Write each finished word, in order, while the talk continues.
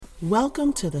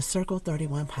Welcome to the Circle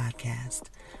 31 podcast.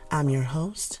 I'm your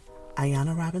host,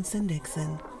 Ayana Robinson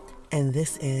Dixon, and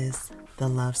this is the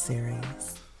Love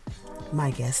Series.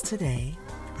 My guests today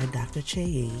are Dr.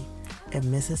 Cheyi and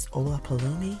Mrs.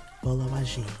 Olapalumi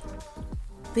Boluaji.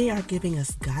 They are giving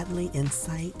us godly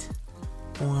insight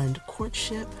on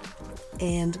courtship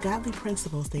and godly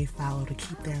principles they follow to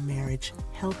keep their marriage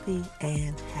healthy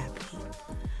and happy.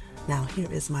 Now,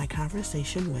 here is my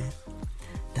conversation with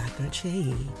Dr.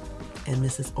 Cheyi and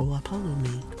Mrs.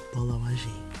 Olapalumi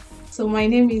Boluaji. So my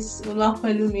name is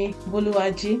Olapalumi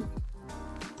Boluaji.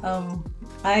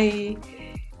 I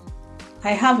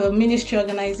have a ministry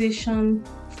organization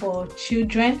for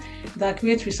children that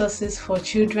creates resources for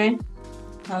children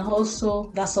and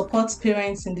also that supports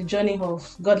parents in the journey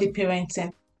of godly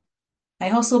parenting.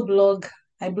 I also blog.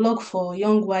 I blog for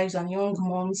young wives and young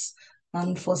moms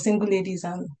and for single ladies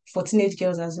and for teenage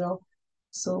girls as well.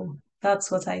 So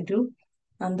that's what I do.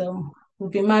 And we'll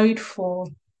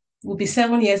be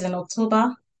 7 years in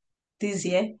October this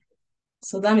year.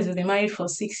 So that means we've been married for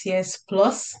 6 years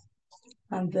plus.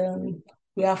 And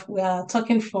we are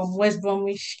talking from West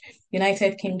Bromwich,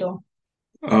 United Kingdom.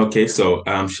 Okay, so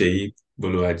I'm Cheyi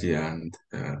Boluaji, and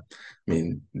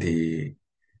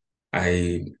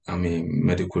I am a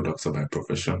medical doctor by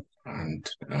profession, and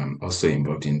also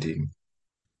involved in the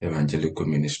evangelical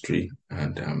ministry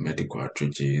and medical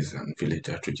outreaches and village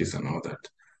outreaches and all that.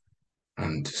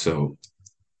 And so,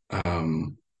 I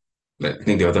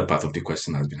think the other part of the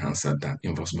question has been answered. That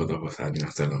involves both of us have been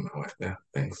answered on my wife. Yeah,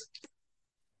 thanks.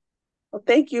 Well,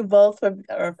 thank you both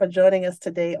for joining us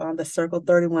today on the Circle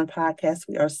 31 podcast.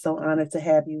 We are so honored to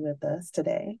have you with us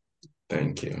today.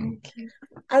 Thank you. Thank you.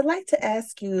 I'd like to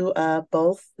ask you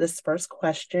both this first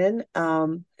question.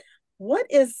 What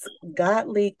is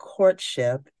godly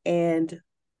courtship, and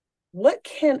what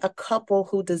can a couple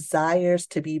who desires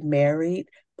to be married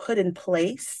put in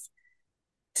place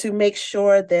to make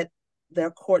sure that their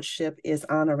courtship is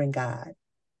honoring God?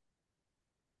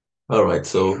 All right,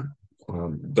 so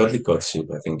godly courtship,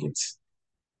 I think it's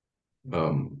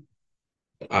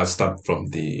I'll start from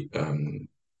the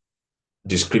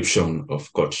description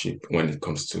of courtship when it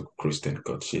comes to Christian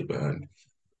courtship, and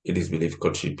it is believed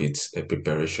courtship is a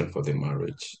preparation for the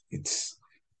marriage. It's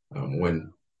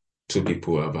when two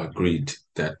people have agreed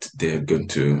that they're going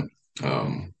to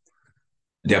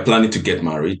they are planning to get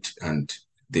married and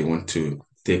they want to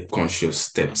take conscious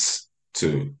steps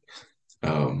to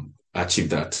achieve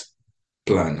that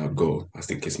plan or goal, as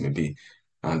the case may be.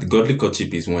 And godly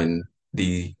courtship is when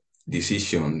the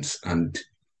decisions and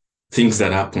things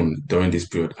that happen during this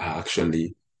period are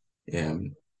actually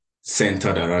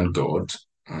centered around God,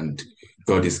 and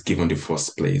God is given the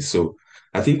first place. So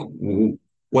I think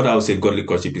what I would say godly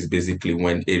courtship is basically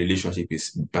when a relationship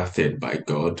is birthed by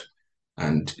God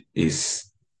and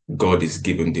God is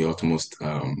given the utmost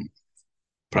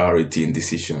priority in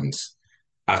decisions,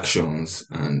 actions,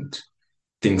 and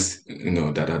things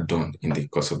that are done in the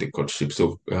course of the courtship.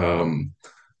 So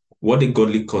what a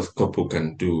godly couple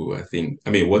can do,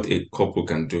 what a couple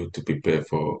can do to prepare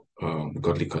for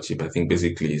godly courtship, I think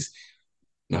basically is,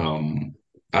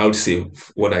 I would say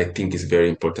what I think is very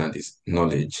important is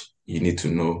knowledge. You need to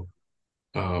know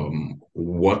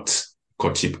what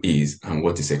courtship is and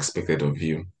what is expected of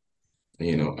you.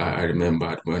 I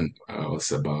remember when I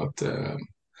was about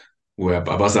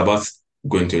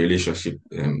going to a relationship,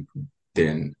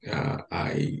 then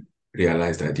I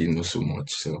realized I didn't know so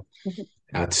much. So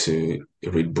I had to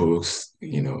read books,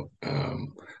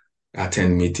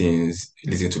 attend meetings,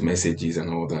 listen to messages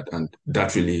and all that. And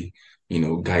that really,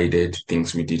 guided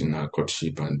things we did in our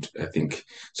courtship. And I think,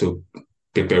 so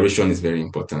preparation is very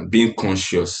important. Being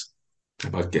conscious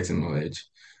about getting knowledge.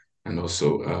 And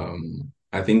also,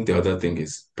 I think the other thing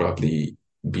is probably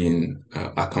being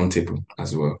accountable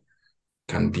as well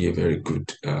can be a very good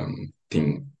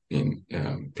thing in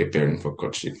preparing for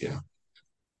courtship. Yeah.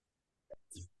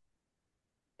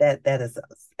 That is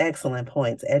excellent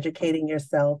points. Educating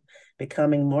yourself,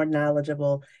 becoming more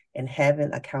knowledgeable, and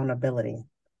having accountability.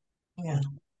 Yeah.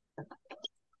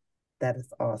 That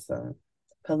is awesome.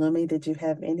 Palumi, did you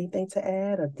have anything to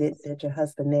add, or did your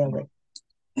husband nail it?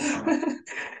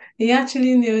 He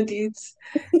actually nailed it.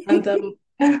 And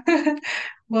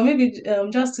well, maybe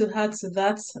just to add to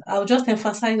that, I'll just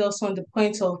emphasize also on the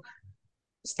point of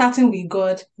starting with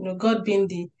God, God being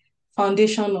the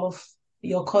foundation of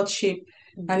your courtship.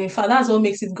 And in fact, that's what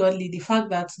makes it godly. The fact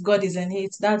that God is in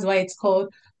it, that's why it's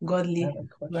called godly,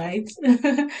 right?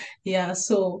 Yeah,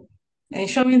 so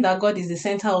ensuring that God is the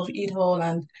center of it all,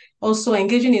 and also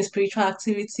engaging in spiritual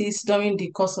activities during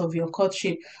the course of your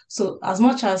courtship. So as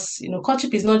much as,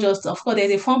 courtship is not just, of course,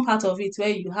 there's a fun part of it where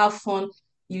you have fun,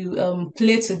 you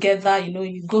play together,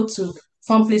 you go to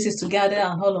fun places together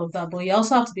and all of that. But you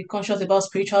also have to be conscious about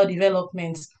spiritual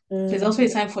development. So it's also a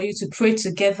time for you to pray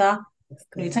together,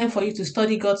 a time for you to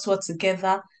study God's word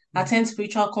together, attend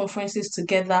spiritual conferences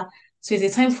together. So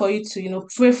it's a time for you to,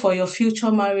 pray for your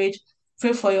future marriage,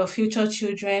 pray for your future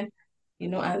children,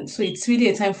 and so it's really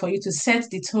a time for you to set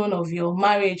the tone of your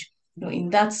marriage, in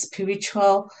that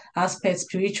spiritual aspect,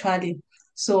 spiritually.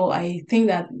 So I think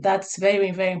that that's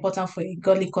very, very important for a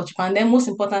godly coach. And then most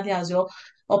importantly as well,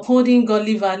 upholding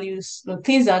godly values,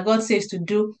 things that God says to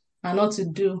do and not to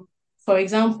do. For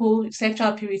example,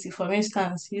 sexual purity, for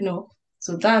instance,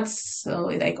 so that's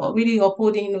like really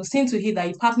upholding, seeing to it that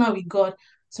you partner with God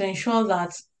to ensure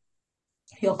that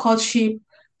your courtship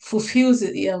fulfills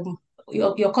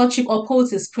your courtship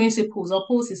upholds his principles,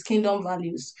 upholds his kingdom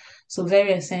values. So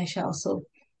very essential. So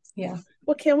yeah.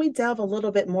 Well, can we delve a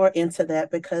little bit more into that?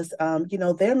 Because,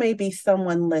 there may be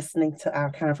someone listening to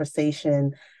our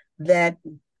conversation that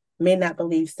may not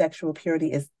believe sexual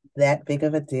purity is that big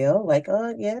of a deal. Like,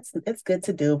 oh, yeah, it's good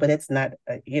to do, but it's not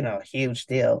a huge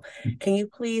deal. Can you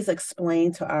please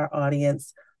explain to our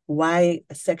audience why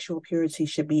sexual purity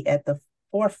should be at the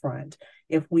forefront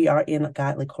if we are in a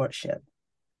godly courtship?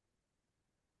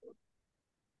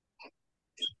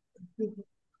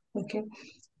 Okay.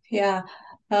 Yeah.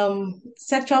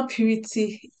 Sexual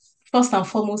purity, first and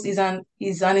foremost, is an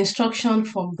instruction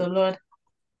from the Lord.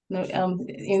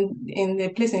 In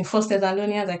the place in First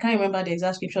Thessalonians, I can't remember the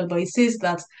exact scripture, but it says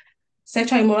that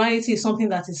sexual immorality is something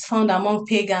that is found among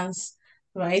pagans,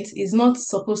 right? It's not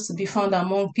supposed to be found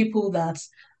among people that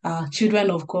are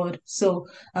children of God. So,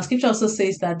 and scripture also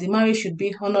says that the marriage should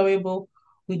be honorable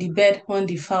with the bed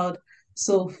undefiled.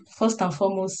 So, first and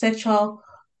foremost, sexual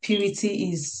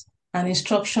purity is an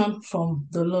instruction from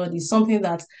the Lord. It's something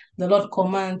that the Lord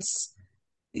commands.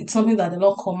 It's something that the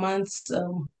Lord commands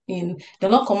in the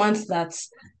Lord commands that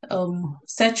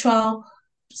sexual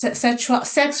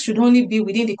sex should only be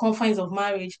within the confines of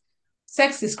marriage.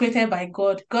 Sex is created by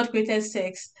God. God created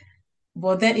sex,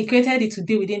 but then He created it to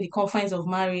be within the confines of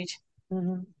marriage.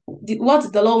 Mm-hmm.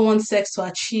 What the Lord wants sex to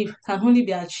achieve can only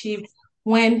be achieved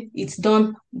when it's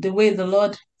done the way the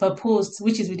Lord proposed,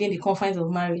 which is within the confines of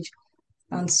marriage.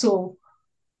 And so,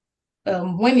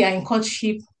 when you are in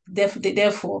courtship,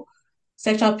 therefore,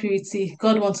 sexual purity,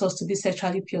 God wants us to be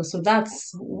sexually pure. So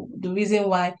that's the reason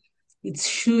why it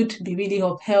should be really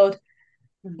upheld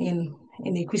in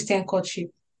a Christian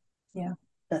courtship. Yeah.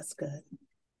 That's good.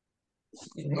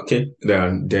 Okay,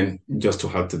 then just to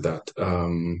add to that,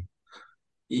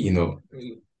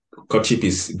 courtship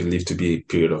is believed to be a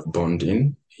period of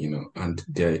bonding, and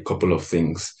there are a couple of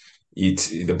things.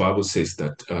 The Bible says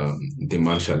that the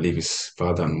man shall leave his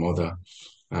father and mother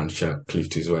and shall cleave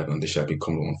to his wife, and they shall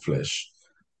become one flesh.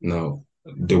 Now,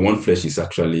 the one flesh is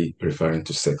actually referring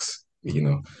to sex.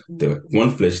 The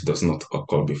one flesh does not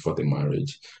occur before the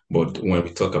marriage. But when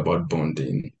we talk about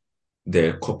bonding,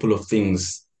 there are a couple of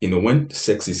things, when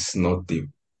sex is not the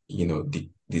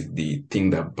thing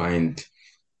that bind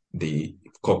the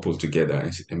couple together,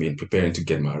 I mean, preparing to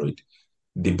get married,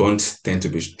 the bonds tend to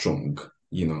be strong,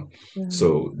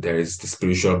 So there is the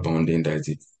spiritual bonding, there is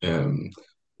the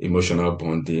emotional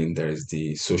bonding, there is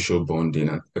the social bonding,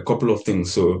 and a couple of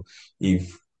things. So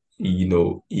if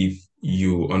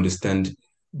you understand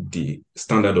the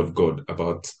standard of God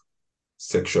about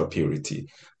sexual purity,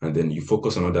 and then you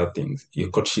focus on other things, your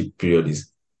courtship period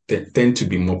tend to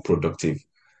be more productive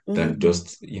than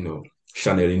just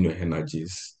channeling your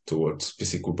energies towards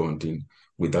physical bonding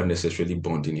without necessarily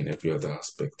bonding in every other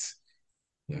aspect.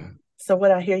 Yeah. So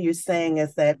what I hear you saying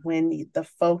is that when the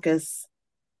focus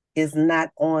is not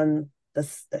on the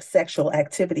sexual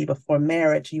activity before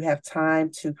marriage, you have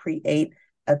time to create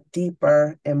a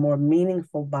deeper and more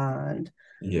meaningful bond.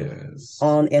 Yes.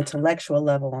 On intellectual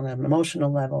level, on an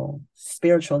emotional level,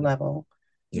 spiritual level.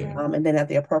 Yeah. And then at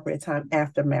the appropriate time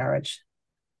after marriage,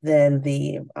 then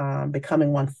the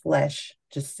becoming one flesh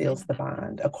just seals the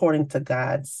bond according to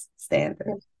God's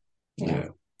standard. Yeah.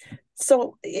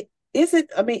 So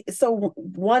so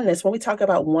oneness, when we talk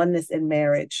about oneness in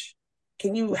marriage,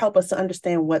 can you help us to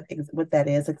understand what that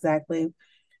is exactly?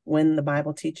 When the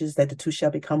Bible teaches that the two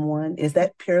shall become one, is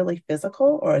that purely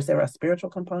physical or is there a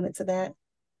spiritual component to that?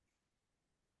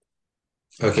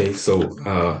 Okay, so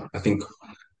I think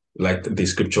like the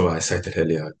scripture I cited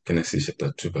earlier, Genesis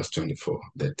chapter 2, verse 24,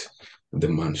 that the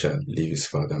man shall leave his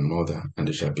father and mother and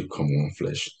they shall become one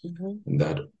flesh.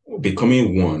 That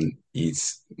becoming one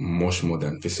is much more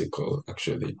than physical,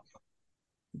 actually.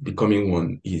 Becoming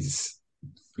one is,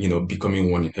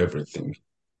 becoming one in everything.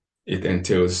 It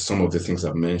entails some of the things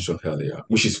I mentioned earlier,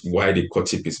 which is why the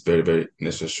courtship is very, very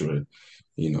necessary.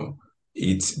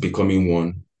 it's becoming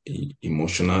one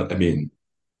emotional,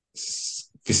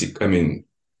 physical,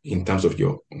 in terms of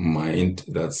your mind,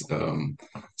 that's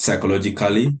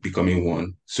psychologically becoming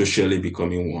one, socially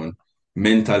becoming one,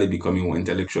 mentally becoming one,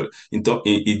 intellectually.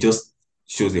 It just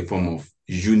shows a form of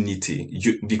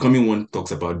unity. Becoming one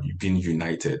talks about being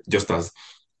united, just as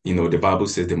the Bible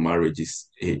says the marriage is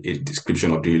a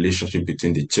description of the relationship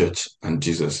between the church and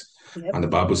Jesus. Yep. And the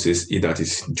Bible says, he that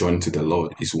is joined to the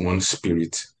Lord is one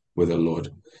spirit with the Lord,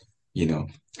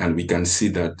 and we can see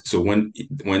that. So when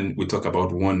we talk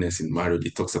about oneness in marriage,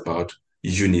 it talks about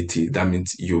unity. That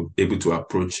means you're able to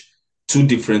approach two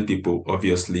different people,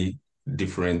 obviously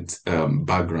different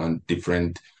background,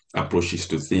 different approaches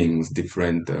to things,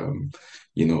 different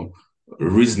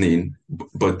reasoning,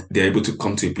 but they're able to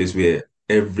come to a place where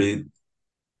every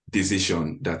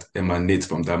decision that emanates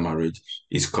from that marriage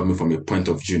is coming from a point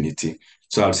of unity.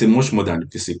 So I'd say much more than the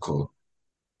physical,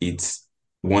 it's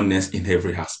oneness in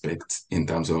every aspect, in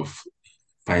terms of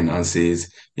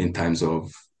finances, in terms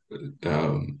of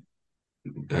um,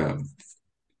 um,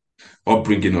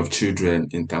 upbringing of children,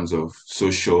 in terms of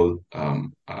social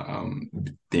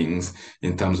things,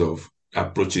 in terms of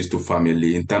approaches to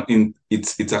family.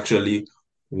 It's actually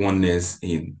oneness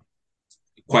in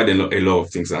quite a lot of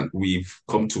things, and we've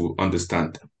come to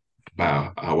understand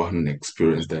by our own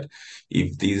experience that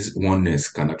if this oneness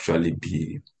can actually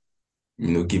be,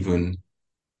 given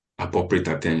appropriate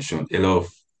attention, a lot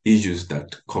of issues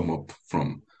that come up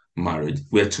from marriage,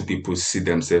 where two people see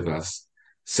themselves as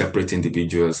separate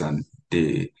individuals, and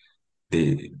the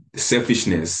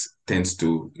selfishness tends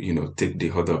to, take the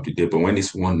order of the day. But when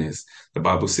it's oneness, the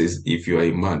Bible says, if you are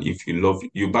a man, if you love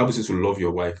your Bible says to love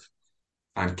your wife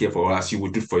and care for her as you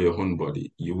would do for your own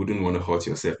body. You wouldn't want to hurt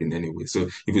yourself in any way. So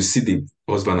if you see the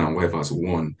husband and wife as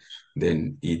one,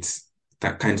 then it's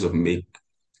that kinds of make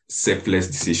selfless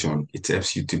decision. It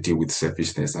helps you to deal with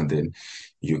selfishness, and then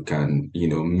you can,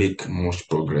 make much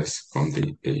progress on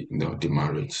the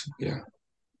marriage. Yeah.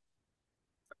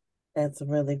 That's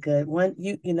really good.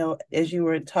 As you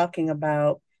were talking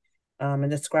about and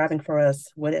describing for us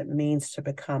what it means to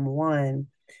become one,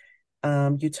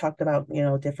 you talked about,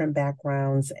 different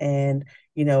backgrounds and,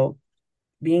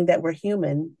 being that we're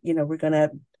human, we're going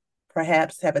to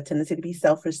perhaps have a tendency to be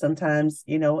selfish sometimes,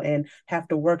 and have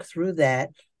to work through that.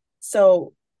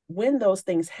 So when those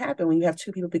things happen, when you have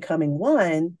two people becoming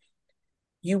one,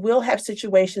 you will have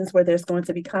situations where there's going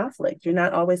to be conflict. You're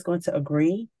not always going to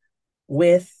agree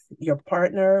with your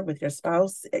partner, with your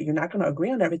spouse. You're not going to agree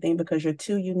on everything because you're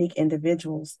two unique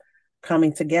individuals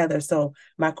coming together. So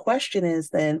my question is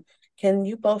then, can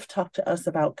you both talk to us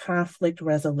about conflict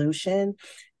resolution,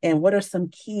 and what are some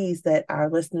keys that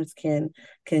our listeners can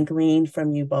glean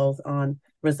from you both on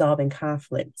resolving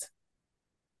conflict?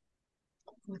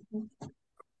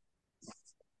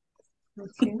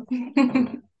 Okay.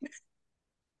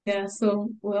 Yeah, so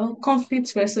well,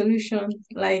 conflict resolution,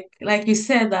 like you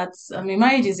said, that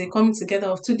marriage is a coming together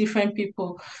of two different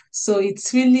people. So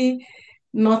it's really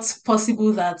not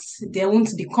possible that there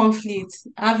won't be conflict,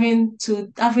 having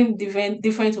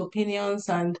different opinions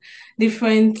and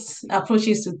different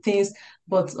approaches to things.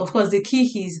 But of course, the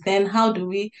key is then how do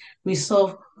we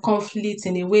resolve conflict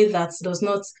in a way that does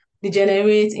not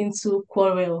degenerate into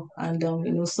quarrel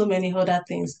and so many other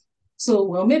things. So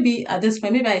well, maybe at this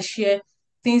point, maybe I share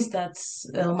things that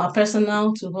are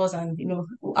personal to us, and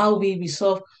how we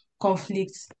resolve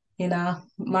conflicts in our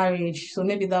marriage. So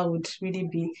maybe that would really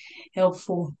be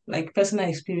helpful, like personal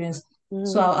experience.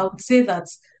 So I would say that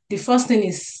the first thing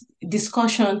is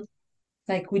discussion.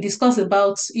 Like we discuss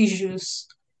about issues,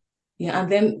 yeah,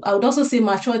 and then I would also say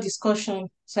mature discussion.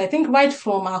 So I think right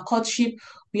from our courtship,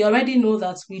 we already know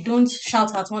that we don't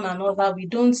shout at one another. We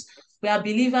are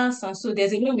believers, and so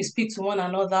there's a way we speak to one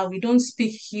another. We don't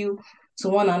speak ill to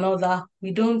one another.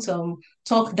 We don't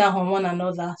talk down on one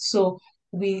another. So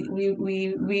we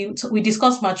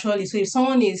discuss maturely. So if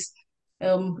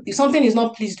something is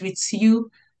not pleased with you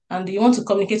and you want to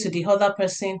communicate to the other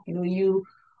person, you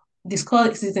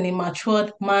discuss it in a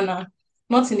matured manner,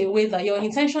 not in a way that your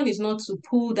intention is not to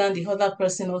pull down the other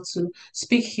person or to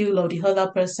speak ill of the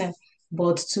other person,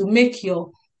 but to make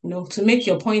your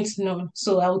point known.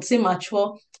 So I would say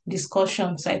mature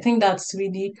discussion. So I think that's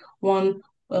really one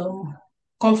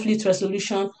conflict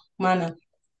resolution manner.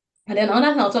 And then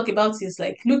another thing I'll talk about is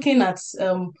like looking at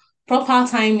proper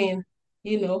timing,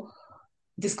 you know,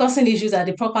 discussing issues at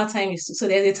the proper time. So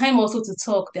there's a time also to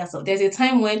talk. There's a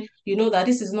time when you know that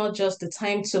this is not just the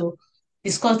time to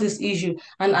discuss this issue.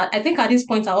 And I think at this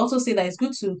point, I also say that it's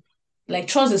good to like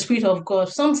trust the spirit of God.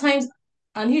 Sometimes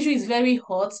an issue is very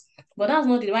hot, but that's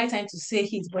not the right time to say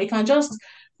it. But you can just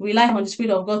rely on the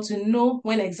Spirit of God to know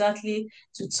when exactly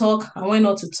to talk and when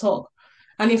not to talk.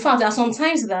 And in fact, there are some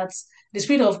times that the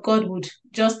Spirit of God would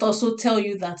just also tell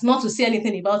you that not to say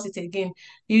anything about it again,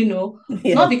 not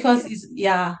Yes. because it's,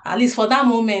 yeah, at least for that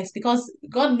moment, because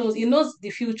God knows, He knows the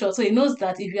future. So He knows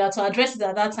that if you are to address it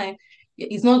at that time,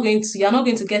 you're not going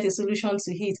to get a solution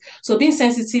to it. So being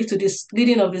sensitive to this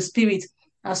leading of the Spirit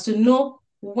as to know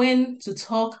when to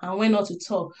talk and when not to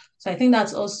talk. So I think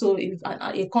that's also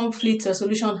a conflict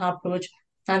resolution approach.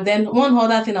 And then one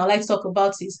other thing I'd like to talk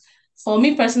about is, for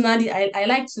me personally, I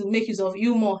like to make use of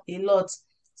humor a lot.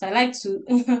 So I like to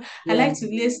I Yeah. like to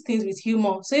lace things with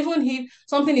humor. So even if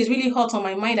something is really hot on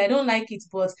my mind, I don't like it,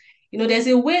 but there's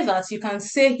a way that you can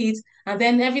say it and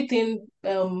then everything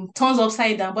turns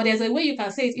upside down. But there's a way you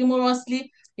can say it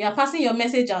humorously. You are passing your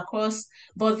message across,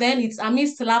 but then it's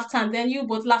amidst laughter, and then you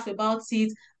both laugh about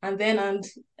it, and then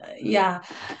yeah,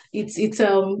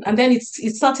 and then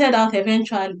it sorted out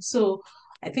eventually. So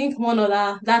I think one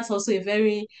other that's also a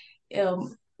very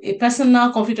a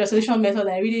personal conflict resolution method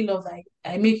I really love that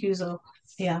I make use of.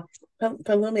 Yeah.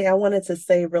 Palumi, I wanted to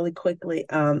say really quickly,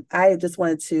 I just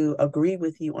wanted to agree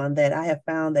with you on that. I have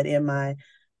found that in my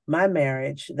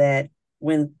marriage that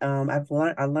when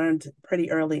I learned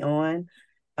pretty early on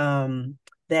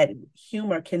that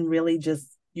humor can really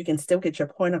just you can still get your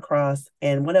point across.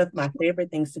 And one of my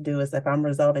favorite things to do is if I'm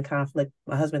resolving conflict,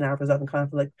 my husband and I are resolving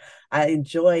conflict, I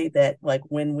enjoy that like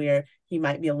when he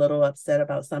might be a little upset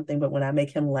about something, but when I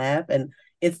make him laugh and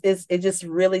it just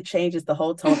really changes the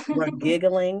whole tone. We're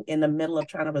giggling in the middle of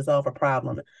trying to resolve a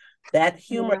problem. That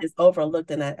humor Yeah. is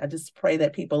overlooked, and I just pray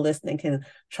that people listening can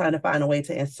try to find a way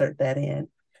to insert that in.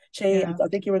 Cheney, Yeah. I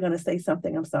think you were going to say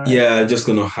something. I'm sorry. Yeah, just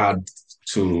going to add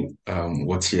to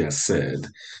what he has said.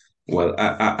 Well,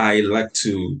 I like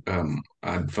to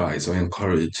advise or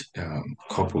encourage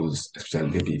couples, especially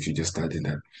maybe if you just started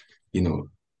that,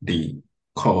 the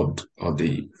cord or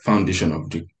the foundation of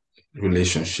the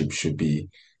relationship should be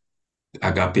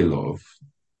agape love.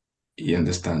 You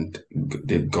understand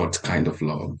the God kind of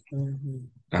love. Mhm.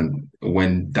 And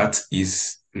when that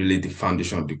is really the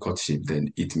foundation of the courtship,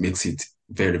 then it makes it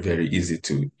very, very easy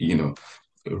to,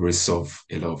 resolve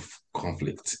a lot of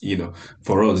conflicts.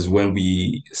 For us, when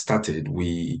we started,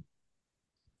 we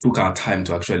took our time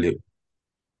to actually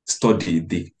study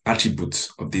the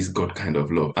attributes of this God kind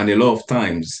of love. And a lot of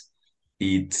times,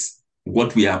 it's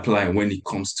what we apply when it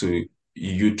comes to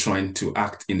you trying to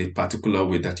act in a particular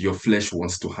way that your flesh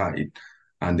wants to hide.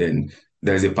 And then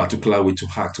there's a particular way to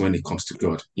act when it comes to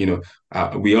God.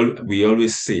 We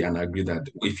always say and agree that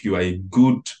if you are a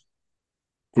good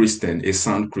Christian, a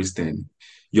sound Christian,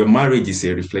 your marriage is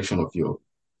a reflection of your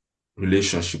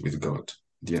relationship with God.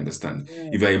 Do you understand? Yes.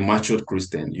 If you're a matured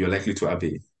Christian, you're likely to have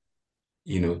a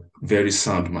very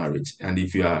sound marriage. And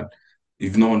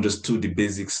you've not understood the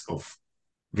basics of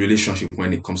relationship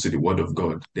when it comes to the word of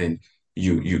God, then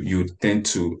you tend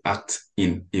to act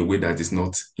in a way that is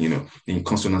not, in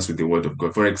consonance with the word of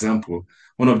God. For example,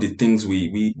 one of the things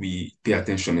we pay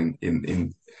attention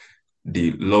in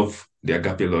the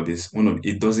agape love is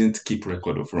it doesn't keep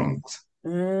record of wrongs.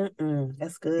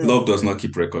 That's good. Love does not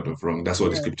keep record of wrong. That's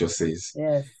what the Yes. scripture says.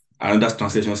 Yes. Another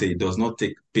translation says it does not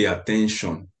pay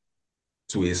attention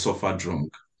to a suffered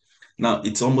wrong. Now,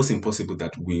 it's almost impossible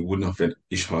that we wouldn't offend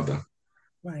each other,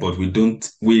 Right. but we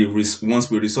don't.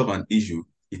 Once we resolve an issue,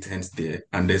 it ends there.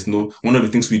 And there's no one of the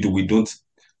things we do. We don't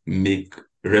make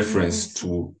reference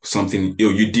to something.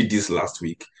 You did this last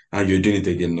week, and you're doing it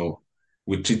again. No,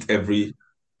 we treat every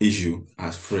issue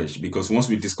as fresh because once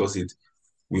we discuss it,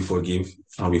 we forgive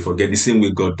and we forget the same way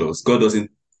God does. God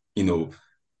doesn't,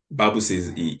 Bible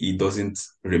says he doesn't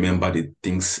remember the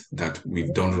things that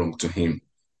we've done wrong to him.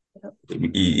 Yep.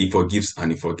 He forgives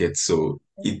and he forgets. So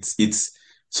it's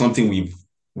something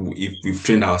we've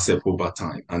trained ourselves over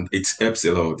time, and it helps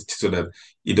a lot so that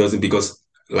it doesn't because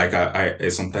like I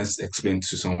sometimes explain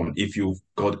to someone if you've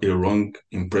got a wrong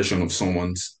impression of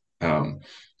someone's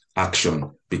action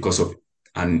because of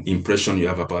an impression you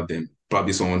have about them.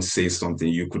 Probably someone says something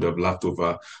you could have laughed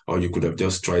over, or you could have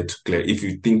just tried to clear. If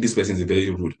you think this person is very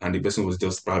rude and the person was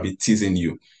just probably teasing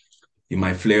you, it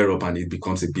might flare up and it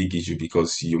becomes a big issue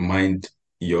because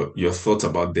your thoughts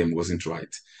about them wasn't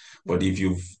right. But if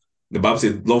the Bible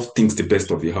says love thinks the best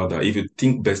of your other. If you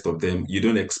think best of them, you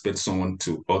don't expect someone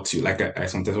to hurt you. Like I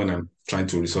sometimes when I'm trying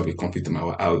to resolve a conflict in my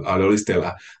wife, I'll always tell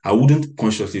her I wouldn't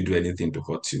consciously do anything to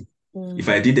hurt you. If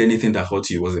I did anything that hurt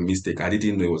you, it was a mistake. I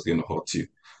didn't know it was going to hurt you.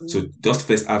 So just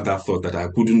first have that thought that I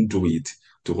couldn't do it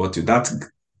to hurt you. That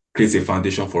creates a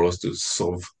foundation for us to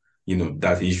solve,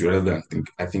 that issue rather than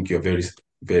I think you're very,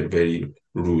 very, very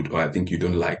rude, or I think you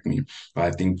don't like me, or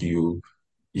I think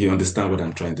You understand what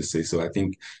I'm trying to say? So I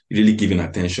think really giving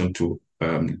attention to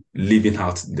living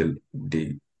out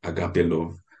the agape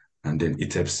love, and then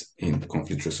it helps in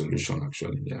conflict resolution,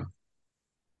 actually. Yeah.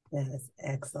 That is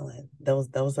excellent.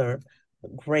 Those are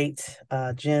great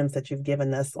gems that you've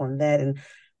given us on that. And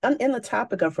in the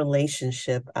topic of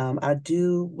relationship, I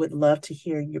would love to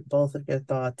hear both of your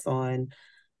thoughts on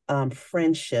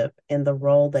friendship and the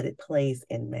role that it plays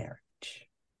in marriage.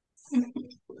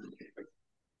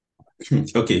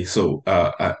 Okay, so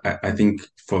I think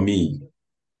for me,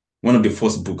 one of the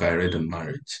first book I read on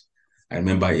marriage, I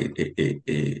remember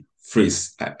a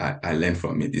phrase I learned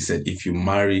from it. It said, if you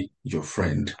marry your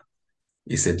friend,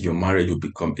 he said your marriage will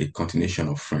become a continuation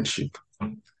of friendship.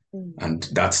 Mm. And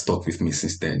that stuck with me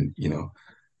since then.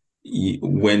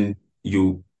 When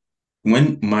you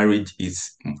when marriage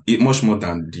is much more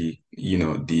than the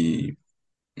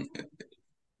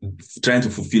trying to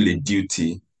fulfill a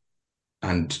duty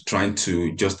and trying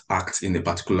to just act in a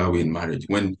particular way in marriage.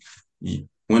 When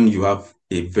you have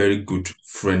a very good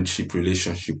friendship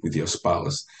relationship with your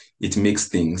spouse, it makes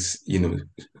things,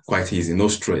 quite easy. No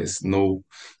stress, you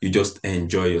just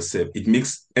enjoy yourself. It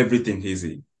makes everything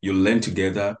easy. You learn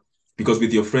together because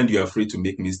with your friend, you are free to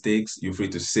make mistakes. You're free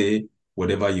to say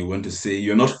whatever you want to say.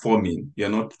 You're not forming. You're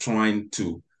not trying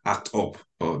to act up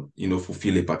or,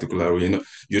 fulfill a particular way.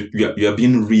 You are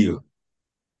being real,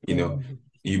 you know, Mm.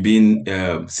 you being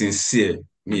sincere.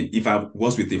 I mean, if I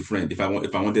was with a friend, if I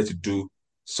wanted to do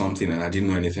something and I didn't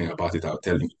know anything about it, I'll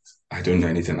tell him, I don't know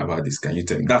anything about this. Can you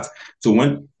tell me that? So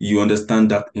when you understand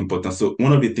that importance, so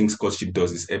one of the things courtship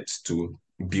does is helps to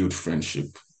build friendship.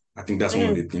 I think that's one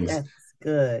of the things. That's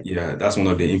good. Yeah, that's one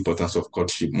of the importance of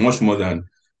courtship, much more than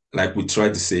like we try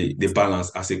to say the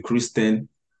balance as a Christian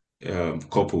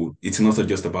couple. It's not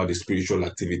just about the spiritual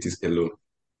activities alone.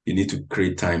 You need to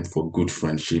create time for good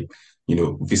friendship,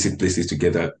 visit places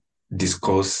together,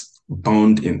 discuss,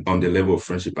 bond on the level of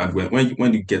friendship. And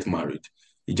when you get married,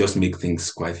 it just make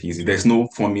things quite easy. There's no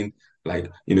forming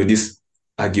like, this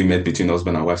argument between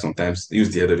husband and wife sometimes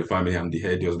use the head of the family. I'm the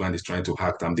head, the husband is trying to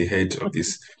act, I'm the head of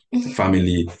this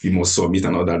family, you must submit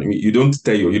and all that. You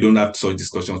don't have such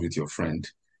discussions with your friend.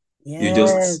 You Yes.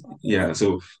 just, yeah.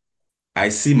 So I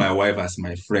see my wife as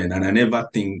my friend, and I never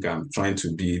think I'm trying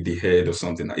to be the head or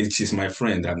something. She's my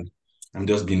friend, and I'm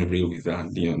just being real with her.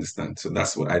 Do you understand? So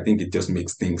that's what I think. It just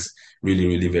makes things really,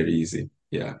 really very easy.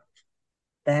 Yeah.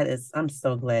 I'm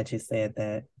so glad you said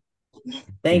that.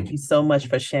 Thank you so much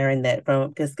for sharing that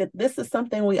because this is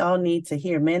something we all need to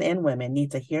hear. Men and women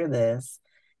need to hear this.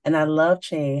 And I love,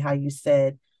 Che, how you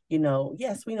said,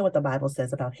 yes, we know what the Bible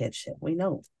says about headship. We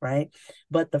know, right?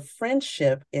 But the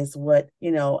friendship is what,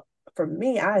 for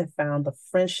me, I have found the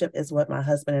friendship is what my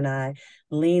husband and I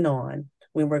lean on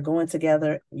when we're going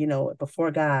together,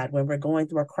 before God, when we're going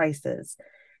through a crisis.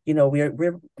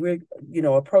 We're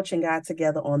approaching God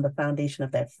together on the foundation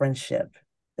of that friendship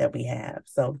that we have.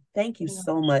 So thank you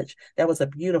so much. That was a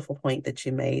beautiful point that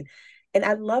you made. And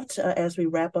I'd love to, as we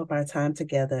wrap up our time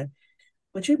together,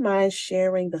 would you mind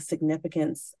sharing the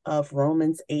significance of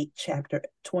Romans 8, chapter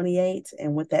 28,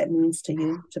 and what that means to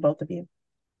you, to both of you?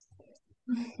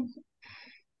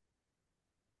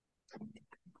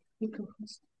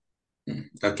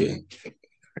 Okay.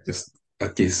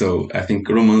 Okay. So I think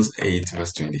Romans 8,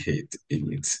 verse 28,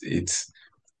 it's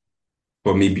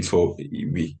for me before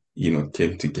we,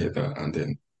 came together and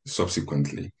then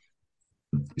subsequently.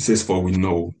 It says, for we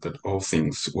know that all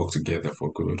things work together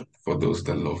for good for those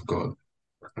that love God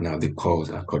and are the called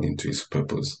according to his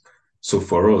purpose. So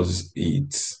for us,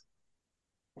 it's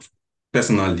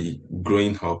personally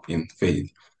growing up in faith.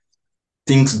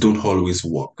 Things don't always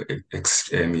work,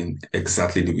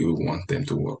 exactly the way we want them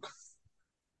to work.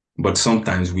 But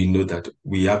sometimes we know that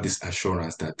we have this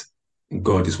assurance that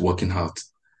God is working out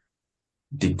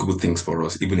the good things for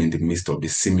us, even in the midst of the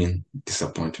seeming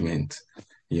disappointment.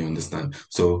 You understand?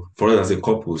 So for us as a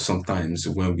couple, sometimes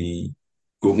when we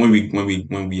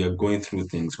are going through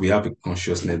things, we have a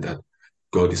consciousness that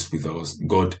God is with us.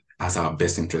 God has our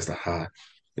best interest at heart.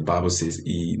 The Bible says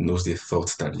he knows the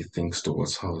thoughts that he thinks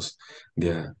towards us.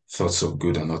 They are thoughts of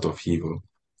good and not of evil.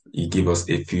 He gave us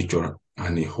a future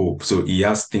and a hope. So he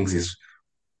has things is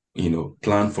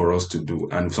planned for us to do.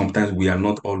 And sometimes we are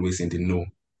not always in the know.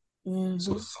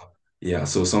 Mm-hmm.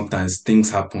 So sometimes things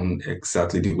happen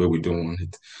exactly the way we don't want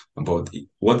it. But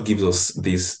what gives us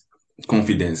this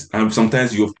confidence? And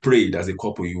sometimes you've prayed as a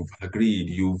couple, you've agreed,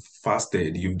 you've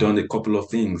fasted, you've done a couple of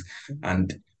things.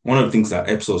 And one of the things that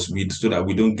helps us with so that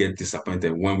we don't get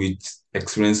disappointed when we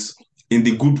experience in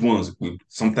the good ones,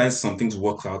 sometimes some things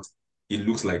work out. It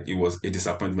looks like it was a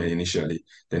disappointment initially,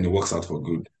 then it works out for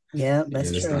good. Yeah, You that's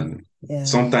true. understand? Yeah.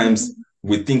 Sometimes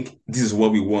we think this is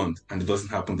what we want, and it doesn't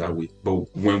happen that way.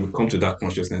 But when we come to that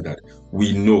consciousness that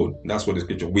we know, that's what the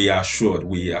scripture, we are assured,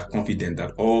 we are confident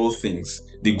that all things,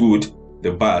 the good,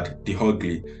 the bad, the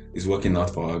ugly, is working out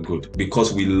for our good,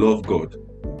 because we love God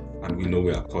and we know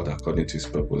we are called according to his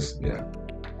purpose. Yeah.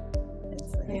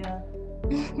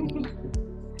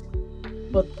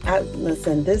 Well,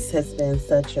 listen, this has been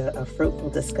such a fruitful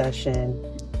discussion.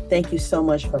 Thank you so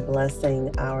much for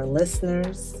blessing our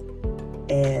listeners.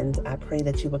 And I pray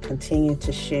that you will continue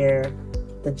to share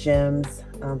the gems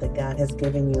that God has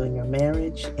given you in your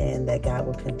marriage, and that God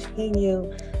will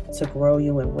continue to grow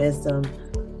you in wisdom.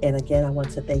 And again, I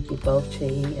want to thank you both,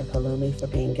 Chei and Palumi, for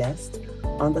being guests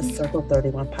on the Circle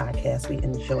 31 podcast. We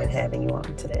enjoyed having you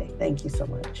on today. Thank you so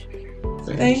much.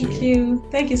 Thank you.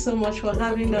 Thank you so much for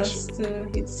having us too.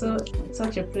 It's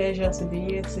such a pleasure to be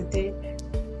here today.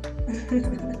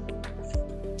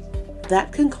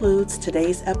 That concludes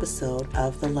today's episode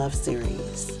of the Love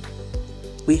Series.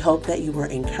 We hope that you were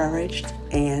encouraged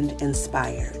and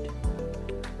inspired.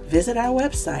 Visit our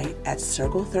website at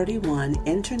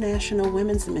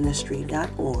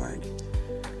circle31internationalwomen'sministry.org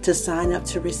to sign up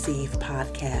to receive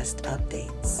podcast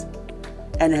updates.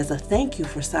 And as a thank you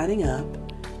for signing up,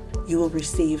 you will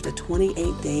receive the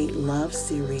 28-day Love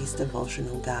Series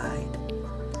devotional guide.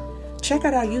 Check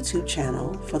out our YouTube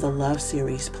channel for the Love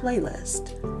Series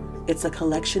playlist. It's a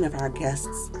collection of our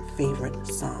guests' favorite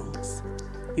songs.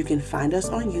 You can find us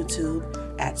on YouTube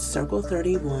at Circle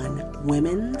 31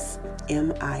 Women's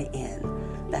MIN.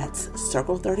 That's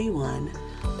Circle 31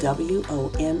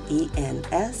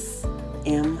 WOMENS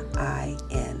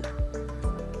MIN.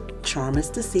 Charm is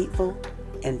deceitful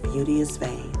and beauty is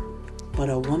vain, but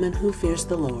a woman who fears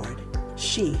the Lord,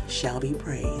 she shall be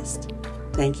praised.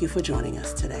 Thank you for joining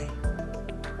us today.